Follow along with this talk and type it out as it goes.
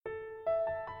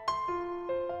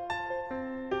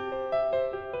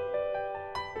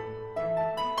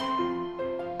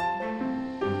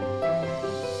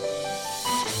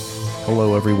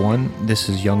Hello, everyone. This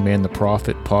is Young Man the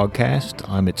Prophet podcast.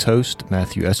 I'm its host,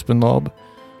 Matthew Espinlaub.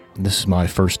 This is my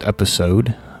first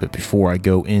episode, but before I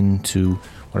go into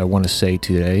what I want to say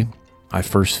today, I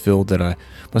first feel that I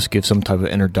must give some type of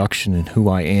introduction in who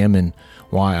I am and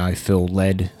why I feel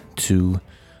led to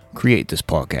create this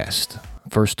podcast.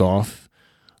 First off,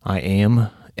 I am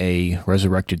a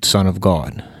resurrected Son of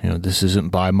God. This isn't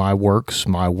by my works,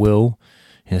 my will.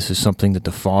 This is something that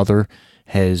the Father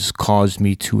has caused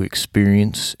me to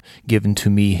experience, given to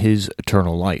me His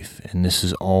eternal life. And this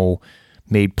is all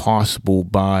made possible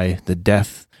by the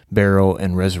death, burial,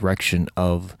 and resurrection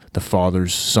of the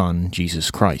Father's Son,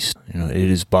 Jesus Christ. It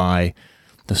is by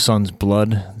the Son's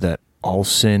blood that all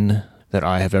sin that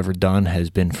I have ever done has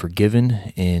been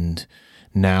forgiven, and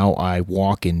now I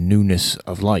walk in newness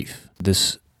of life.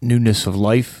 This newness of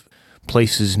life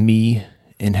places me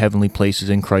in heavenly places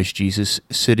in Christ Jesus,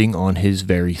 sitting on His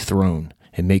very throne.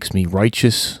 It makes me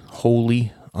righteous,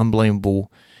 holy, unblameable,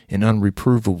 and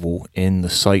unreprovable in the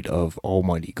sight of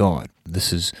Almighty God.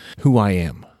 This is who I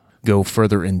am. Go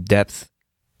further in depth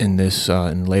in this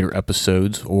in later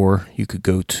episodes, or you could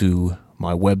go to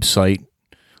my website,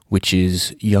 which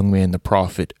is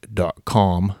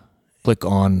youngmantheprophet.com. Click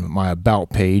on my About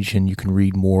page, and you can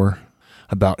read more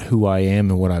about who I am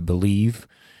and what I believe.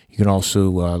 You can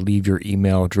also leave your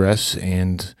email address,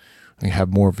 and we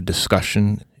have more of a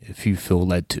discussion if you feel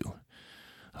led to.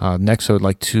 Next, I would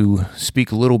like to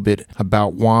speak a little bit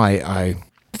about why I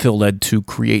feel led to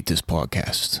create this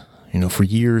podcast. For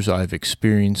years I've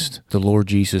experienced the Lord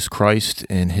Jesus Christ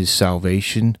and His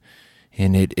salvation,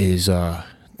 and it is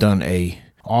done a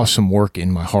awesome work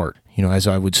in my heart. As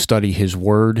I would study His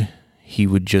Word, He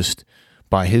would just,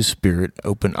 by His Spirit,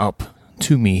 open up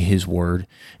to me His Word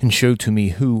and show to me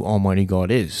who Almighty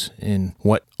God is and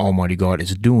what Almighty God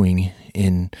is doing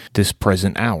in this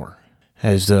present hour.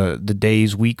 As the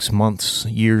days, weeks, months,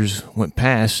 years went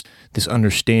past, this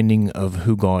understanding of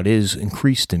who God is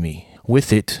increased to me.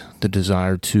 With it, the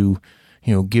desire to,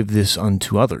 give this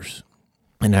unto others.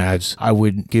 And as I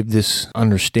would give this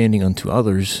understanding unto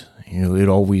others, it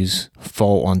always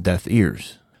fall on deaf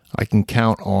ears. I can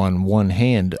count on one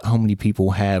hand how many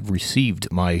people have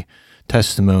received my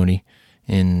testimony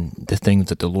in the things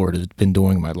that the Lord has been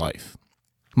doing in my life.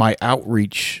 My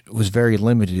outreach was very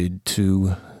limited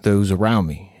to those around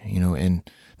me, and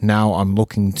now I'm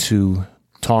looking to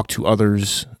talk to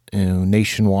others,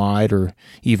 nationwide or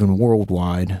even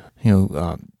worldwide,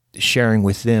 sharing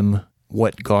with them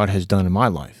what God has done in my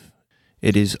life.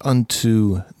 It is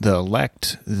unto the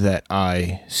elect that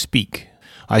I speak.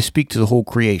 I speak to the whole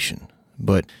creation,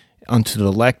 but unto the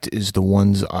elect is the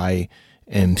ones I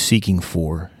am seeking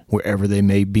for, wherever they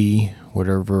may be,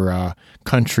 whatever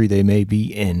country they may be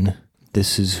in.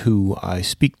 This is who I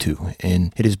speak to,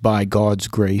 and it is by God's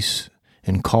grace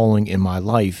and calling in my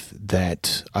life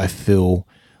that I feel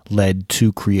led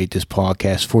to create this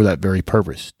podcast for that very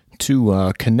purpose,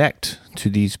 to connect to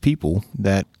these people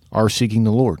that are seeking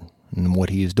the Lord and what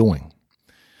He is doing.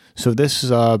 So this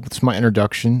is my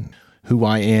introduction, who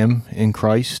I am in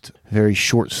Christ, very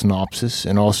short synopsis,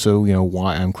 and also,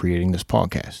 why I'm creating this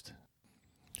podcast.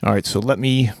 All right, so let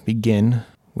me begin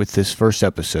with this first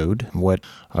episode. What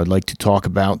I'd like to talk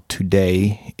about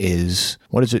today is,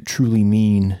 what does it truly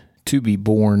mean to be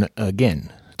born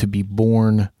again? To be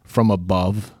born from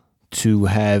above, to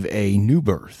have a new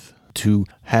birth, to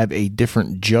have a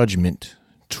different judgment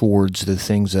towards the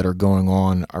things that are going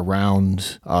on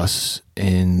around us,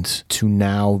 and to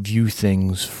now view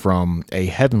things from a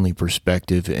heavenly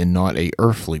perspective and not a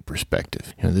earthly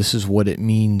perspective. This is what it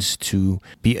means to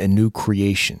be a new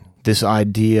creation. This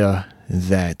idea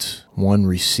that one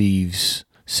receives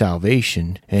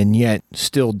salvation and yet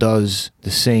still does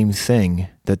the same thing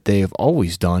that they have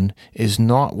always done is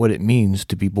not what it means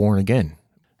to be born again.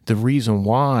 The reason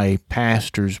why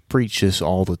pastors preach this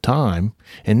all the time,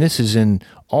 and this is in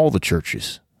all the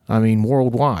churches,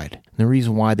 worldwide. The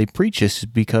reason why they preach this is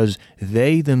because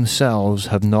they themselves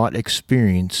have not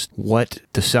experienced what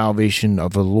the salvation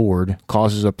of the Lord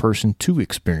causes a person to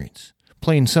experience.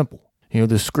 Plain and simple.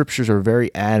 The scriptures are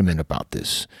very adamant about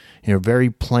this.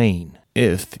 Very plain.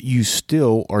 If you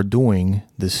still are doing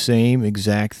the same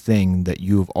exact thing that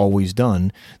you have always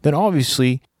done, then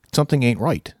obviously something ain't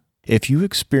right. If you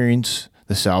experience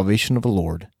the salvation of the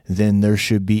Lord, then there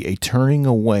should be a turning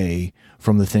away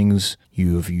from the things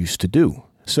you have used to do.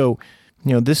 So,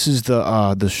 this is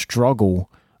the struggle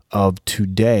of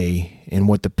today and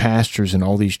what the pastors in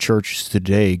all these churches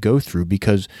today go through,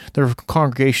 because their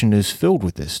congregation is filled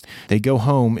with this. They go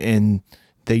home and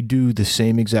they do the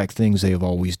same exact things they have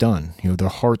always done. Their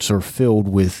hearts are filled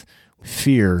with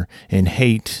fear and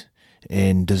hate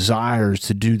and desires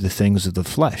to do the things of the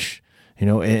flesh, and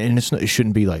it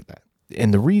shouldn't be like that.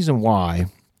 And the reason why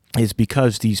is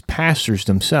because these pastors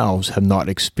themselves have not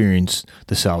experienced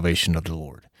the salvation of the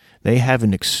Lord. They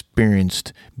haven't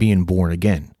experienced being born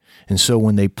again. And so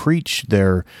when they preach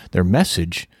their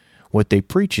message, what they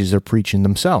preach is they're preaching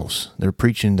themselves. They're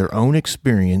preaching their own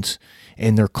experience,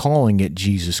 and they're calling it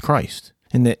Jesus Christ.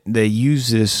 And they use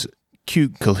this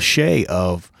cute cliche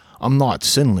of, I'm not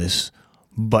sinless,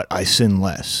 but I sin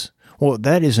less. Well,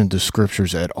 that isn't the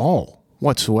scriptures at all,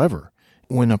 whatsoever.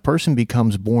 When a person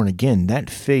becomes born again, that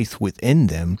faith within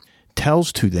them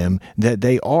tells to them that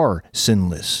they are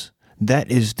sinless. That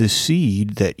is the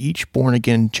seed that each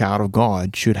born-again child of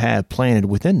God should have planted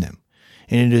within them.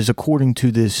 And it is according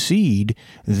to this seed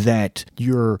that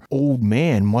your old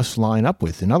man must line up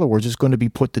with. In other words, it's going to be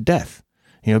put to death,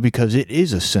 because it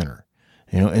is a sinner.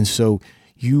 And so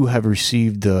you have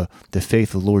received the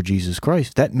faith of the Lord Jesus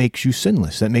Christ. That makes you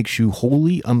sinless. That makes you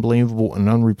holy, unblameable, and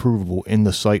unreprovable in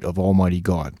the sight of Almighty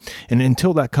God. And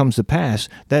until that comes to pass,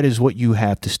 that is what you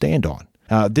have to stand on.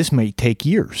 This may take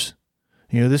years.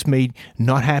 This may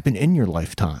not happen in your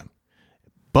lifetime.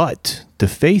 But the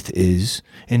faith is,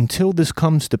 until this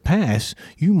comes to pass,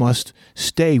 you must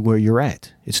stay where you're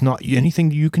at. It's not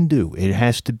anything you can do. It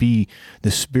has to be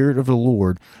the Spirit of the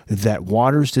Lord that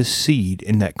waters this seed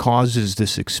and that causes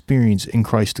this experience in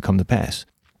Christ to come to pass.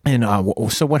 And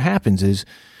so what happens is,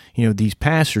 these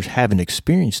pastors haven't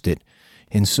experienced it,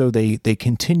 and so they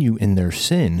continue in their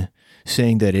sin,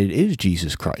 saying that it is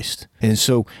Jesus Christ. And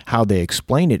so how they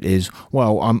explain it is,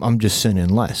 well, I'm just sinning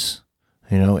less.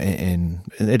 And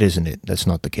it isn't it. That's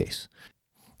not the case.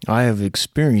 I have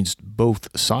experienced both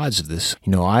sides of this.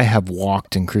 I have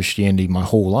walked in Christianity my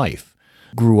whole life,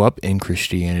 grew up in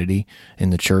Christianity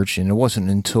in the church, and it wasn't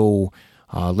until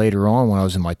later on when I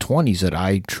was in my 20s that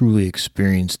I truly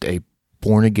experienced a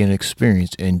born-again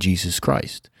experience in Jesus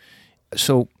Christ.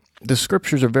 So the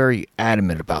scriptures are very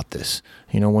adamant about this.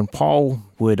 When Paul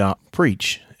would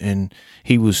preach, and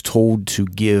he was told to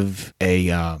give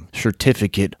a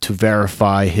certificate to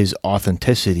verify his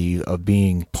authenticity of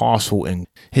being apostle, and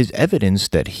his evidence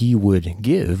that he would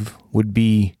give would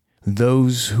be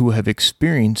those who have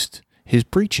experienced his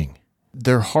preaching.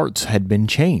 Their hearts had been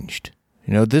changed.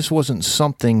 This wasn't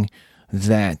something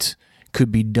that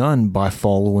could be done by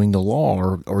following the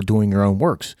law or doing your own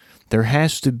works. There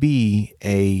has to be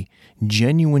a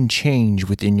genuine change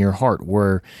within your heart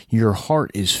where your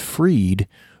heart is freed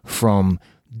from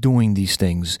doing these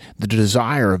things, the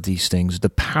desire of these things, the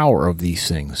power of these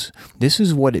things. This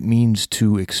is what it means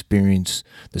to experience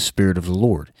the Spirit of the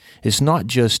Lord. It's not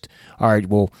just, all right,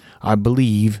 well, I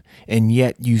believe, and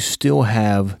yet you still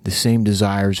have the same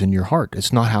desires in your heart.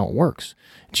 It's not how it works.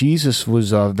 Jesus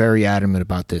was very adamant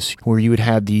about this, where you would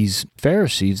have these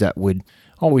Pharisees that would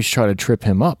always try to trip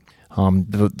him up.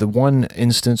 The one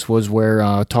instance was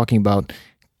where talking about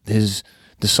his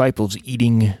disciples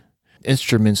eating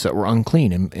instruments that were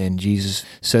unclean, and Jesus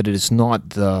said that it's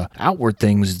not the outward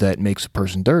things that makes a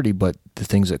person dirty, but the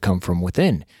things that come from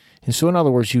within. And so in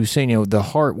other words, he was saying, the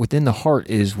heart, within the heart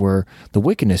is where the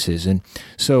wickedness is. And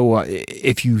so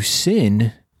if you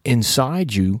sin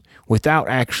inside you without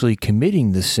actually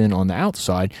committing the sin on the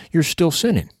outside, you're still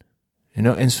sinning.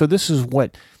 And so this is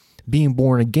what being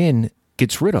born again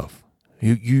gets rid of.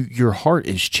 Your heart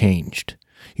is changed.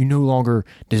 You no longer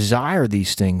desire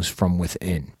these things from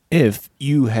within, if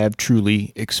you have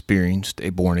truly experienced a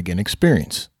born-again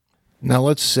experience. Now,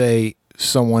 let's say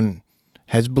someone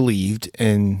has believed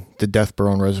in the death,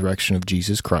 burial, and resurrection of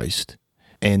Jesus Christ,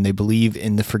 and they believe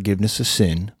in the forgiveness of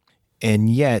sin, and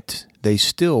yet they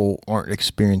still aren't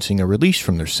experiencing a release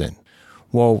from their sin.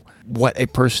 Well, what a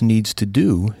person needs to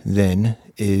do then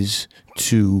is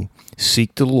to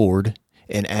seek the Lord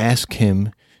and ask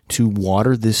Him to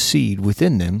water this seed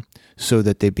within them so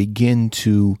that they begin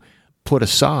to put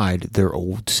aside their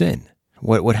old sin.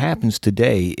 What happens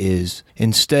today is,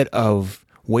 instead of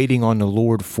waiting on the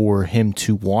Lord for Him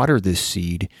to water this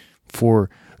seed, for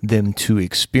them to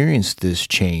experience this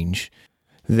change,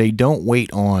 they don't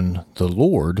wait on the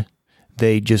Lord.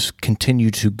 They just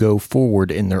continue to go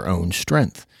forward in their own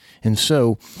strength. And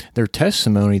so their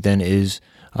testimony then is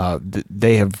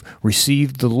they have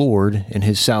received the Lord and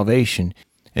His salvation,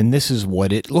 and this is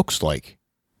what it looks like.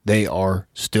 They are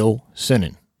still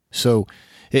sinning. So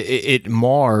it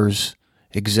mars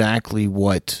exactly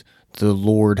what the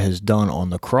Lord has done on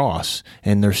the cross,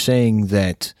 and they're saying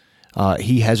that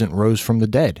He hasn't rose from the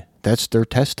dead. That's their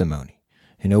testimony.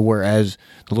 Whereas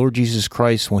the Lord Jesus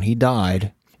Christ, when He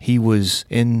died, He was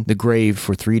in the grave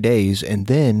for 3 days, and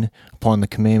then, upon the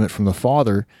commandment from the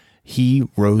Father, he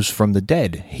rose from the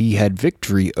dead. He had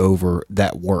victory over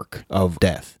that work of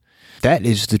death. That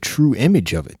is the true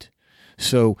image of it.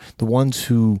 So the ones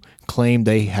who claim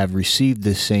they have received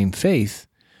this same faith,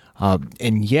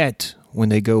 and yet when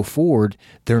they go forward,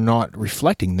 they're not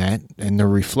reflecting that, and they're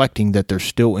reflecting that they're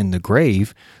still in the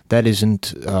grave. That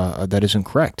isn't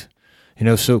correct.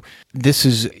 So this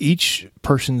is each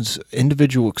person's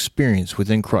individual experience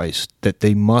within Christ that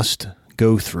they must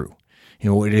go through.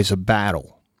 It is a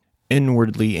battle.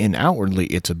 Inwardly and outwardly,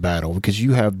 it's a battle because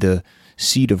you have the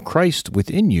seed of Christ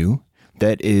within you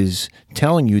that is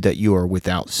telling you that you are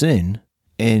without sin,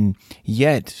 and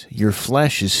yet your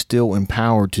flesh is still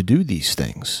empowered to do these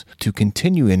things, to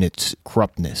continue in its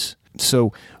corruptness.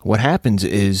 So what happens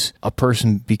is a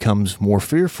person becomes more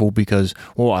fearful because,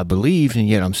 I believe, and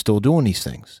yet I'm still doing these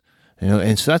things.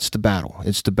 And so that's the battle.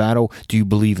 It's the battle. Do you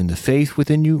believe in the faith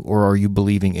within you, or are you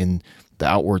believing in the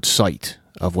outward sight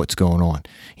of what's going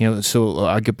on? So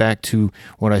I get back to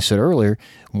what I said earlier.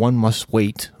 One must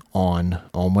wait on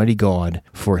Almighty God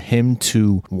for Him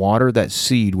to water that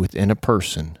seed within a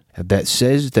person that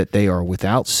says that they are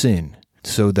without sin,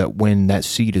 so that when that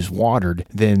seed is watered,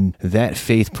 then that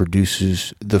faith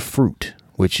produces the fruit,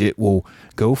 which it will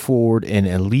go forward and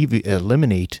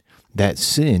eliminate that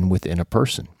sin within a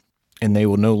person. And they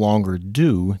will no longer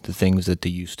do the things that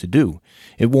they used to do.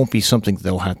 It won't be something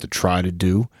they'll have to try to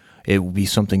do. It will be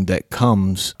something that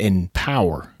comes in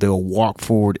power. They'll walk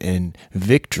forward in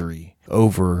victory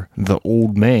over the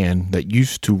old man that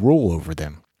used to rule over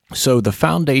them. So the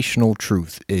foundational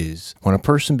truth is when a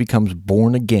person becomes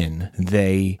born again,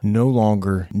 they no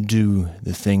longer do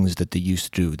the things that they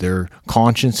used to do. Their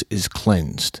conscience is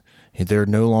cleansed. They're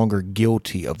no longer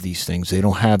guilty of these things. They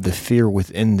don't have the fear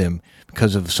within them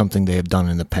because of something they have done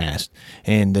in the past.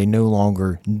 And they no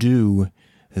longer do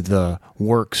the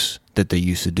works that they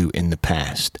used to do in the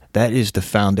past. That is the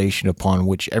foundation upon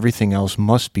which everything else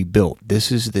must be built.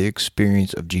 This is the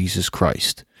experience of Jesus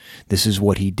Christ. This is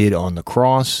what He did on the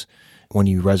cross when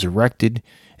He resurrected,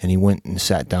 and He went and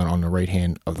sat down on the right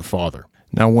hand of the Father.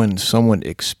 Now, when someone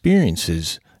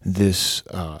experiences this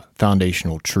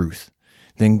foundational truth,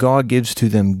 then God gives to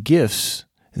them gifts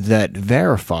that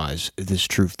verifies this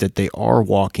truth, that they are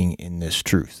walking in this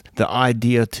truth. The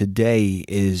idea today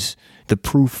is the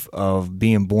proof of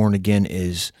being born again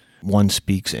is one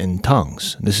speaks in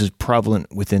tongues. This is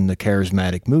prevalent within the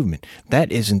charismatic movement.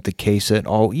 That isn't the case at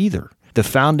all either. The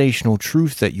foundational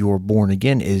truth that you are born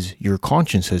again is your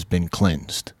conscience has been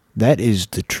cleansed. That is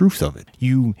the truth of it.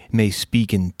 You may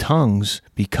speak in tongues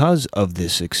because of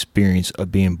this experience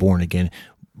of being born again,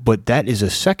 but that is a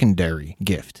secondary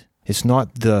gift. It's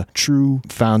not the true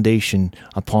foundation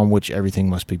upon which everything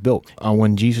must be built.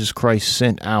 When Jesus Christ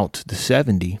sent out the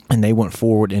 70 and they went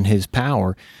forward in His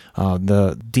power,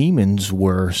 the demons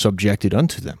were subjected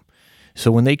unto them. So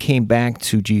when they came back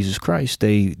to Jesus Christ,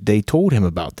 they told Him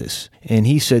about this. And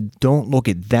He said, don't look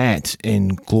at that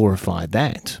and glorify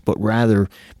that, but rather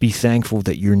be thankful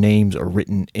that your names are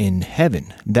written in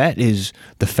heaven. That is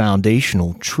the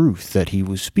foundational truth that He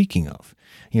was speaking of.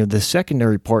 The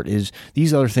secondary part is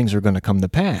these other things are going to come to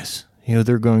pass.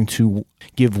 They're going to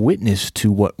give witness to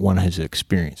what one has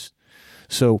experienced.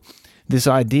 So this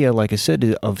idea, like I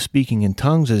said, of speaking in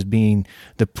tongues as being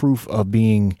the proof of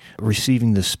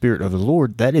receiving the Spirit of the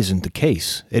Lord, that isn't the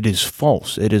case. It is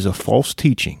false. It is a false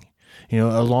teaching.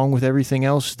 Along with everything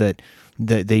else that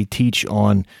they teach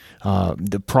on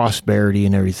the prosperity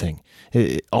and everything.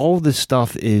 All this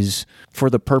stuff is for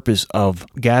the purpose of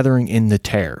gathering in the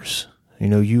tares.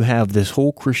 You have this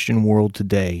whole Christian world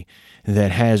today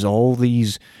that has all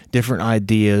these different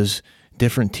ideas,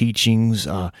 different teachings.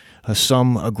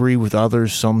 Some agree with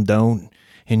others, some don't.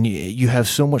 And you have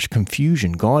so much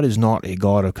confusion. God is not a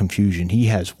God of confusion. He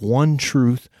has one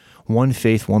truth, one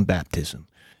faith, one baptism,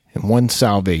 and one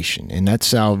salvation. And that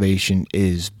salvation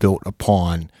is built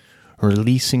upon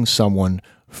releasing someone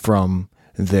from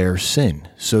their sin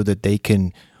so that they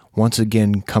can once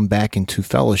again come back into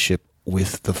fellowship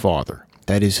with the Father.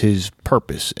 That is His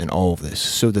purpose in all of this,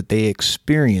 so that they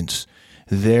experience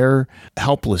their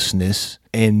helplessness,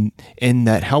 and in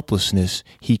that helplessness,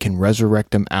 He can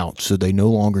resurrect them out so they no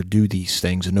longer do these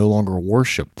things and no longer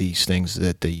worship these things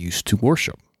that they used to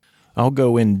worship. I'll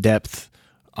go in depth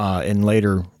in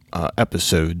later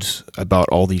episodes about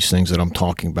all these things that I'm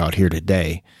talking about here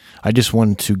today. I just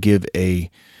wanted to give a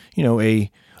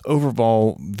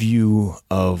overall view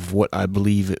of what I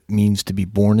believe it means to be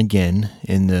born again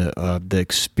in the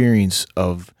experience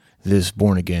of this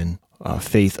born again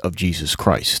faith of Jesus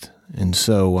Christ. And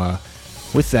so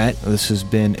with that, this has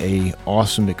been an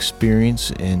awesome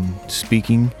experience in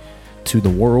speaking to the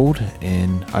world,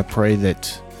 and I pray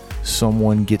that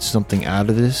someone gets something out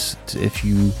of this. If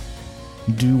you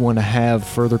do want to have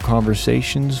further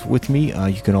conversations with me,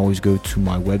 you can always go to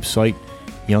my website,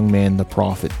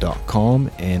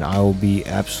 youngmantheprophet.com, and I will be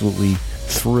absolutely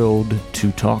thrilled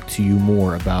to talk to you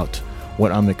more about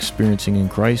what I'm experiencing in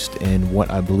Christ and what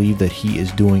I believe that He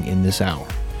is doing in this hour.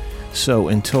 So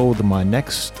until my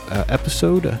next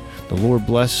episode, the Lord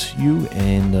bless you,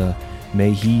 and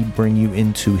may He bring you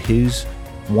into His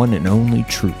one and only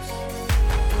truth.